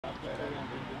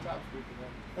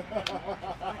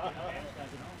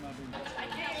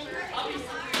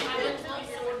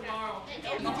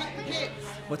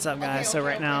What's up, guys? So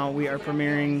right now we are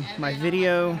premiering my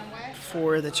video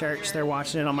for the church. They're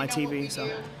watching it on my TV, so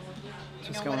it's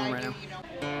what's going on right now.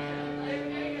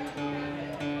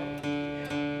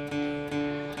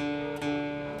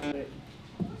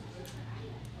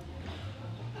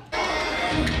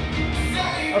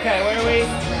 Okay, where do we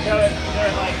do it? Do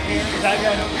it like here? Is that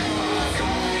good?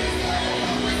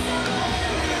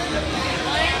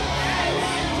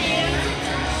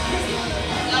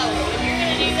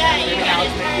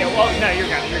 Yeah, well, no, you're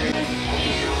good. You're good.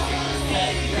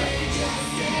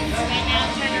 Okay, now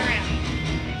turn around.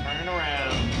 Turn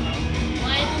around. 1,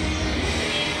 2.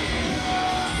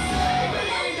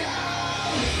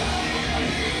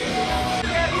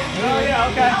 Oh, yeah,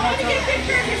 okay. I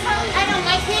know,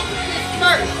 my kids did this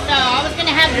first, so I was going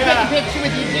to have to take a picture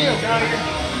with you too.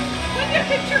 Put your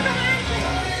picture behind you.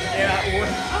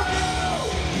 Yeah.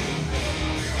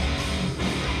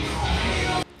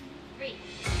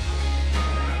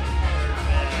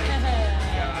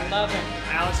 Love it.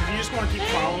 Alex, if you just want to keep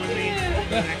following me.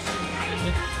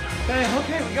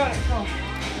 Okay, we got it. Come on.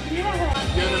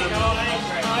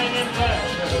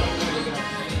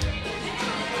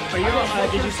 Are you,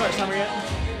 did you start summer yet?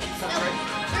 Read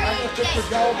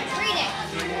it.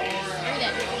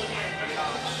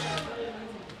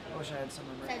 I wish I had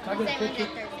summer break. Can I get a picture?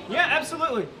 Yeah,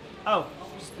 absolutely. Oh,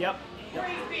 yep.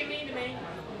 Please be mean to me.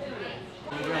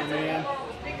 Oh, man.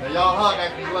 Now y'all hug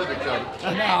after you love each other.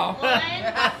 No.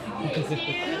 1, 2, 3.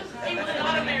 He was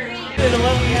not a married man.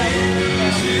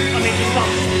 I mean, just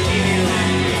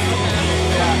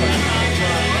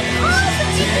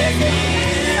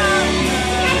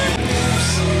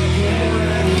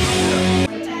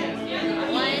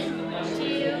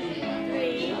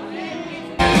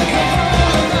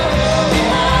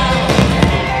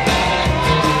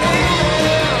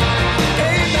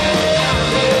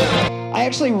I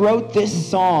actually wrote this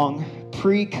song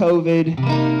pre-COVID,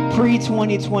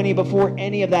 pre-2020, before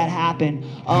any of that happened.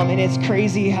 And it's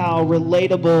crazy how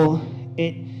relatable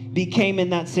it became in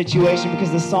that situation,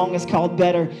 because the song is called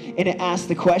Better, and it asks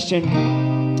the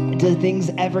question, do things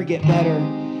ever get better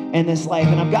in this life?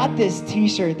 And I've got this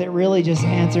t-shirt that really just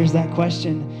answers that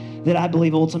question, that I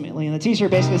believe ultimately. And the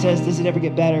t-shirt basically says, does it ever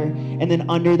get better? And then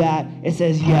under that, it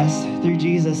says, yes, through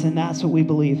Jesus, and that's what we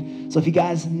believe. So if you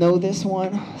guys know this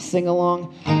one, sing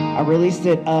along. I released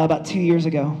it about 2 years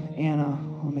ago, and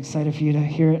I'm excited for you to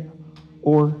hear it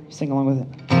or sing along with it.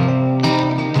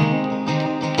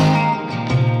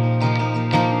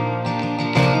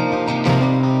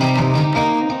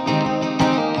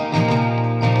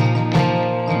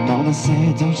 Mama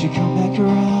said, don't you come back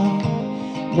around.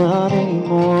 Not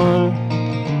anymore.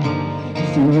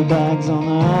 Threw her bags on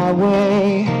the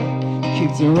highway,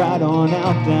 kicked her right on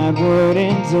out that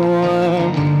wooden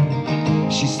door.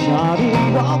 She started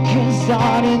walking,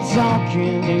 started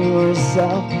talking to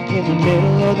herself. In the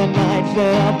middle of the night,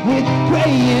 fed up with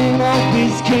praying. Hope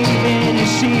is caving as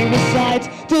she recites,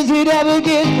 does it ever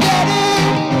get better?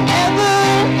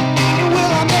 Ever? And will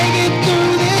I make it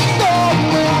through this storm?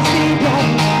 Will I see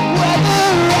bright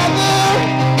weather ever?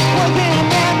 Wasn't a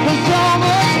man for so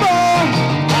much more?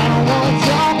 I don't want to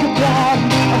talk about,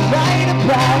 or write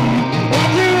about,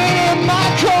 wondering in my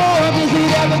core, does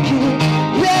it ever get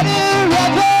better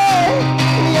ever?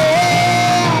 Yeah,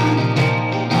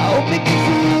 I hope it gets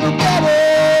a little better.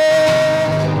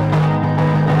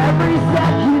 Every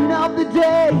second of the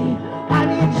day, I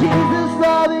need Jesus'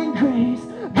 love and grace.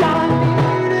 God, I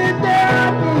need it there, I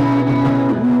need you.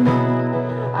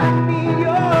 I need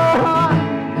your heart,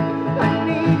 I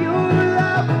need your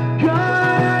love.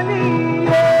 God, I need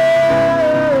you.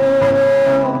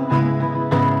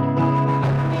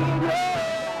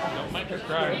 Don't make her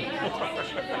cry.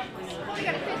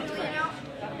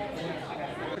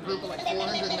 A group of like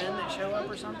 400 men that show up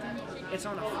or something. It's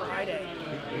on a Friday.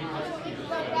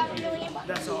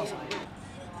 That's awesome.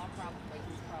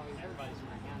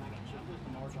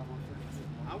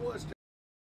 I was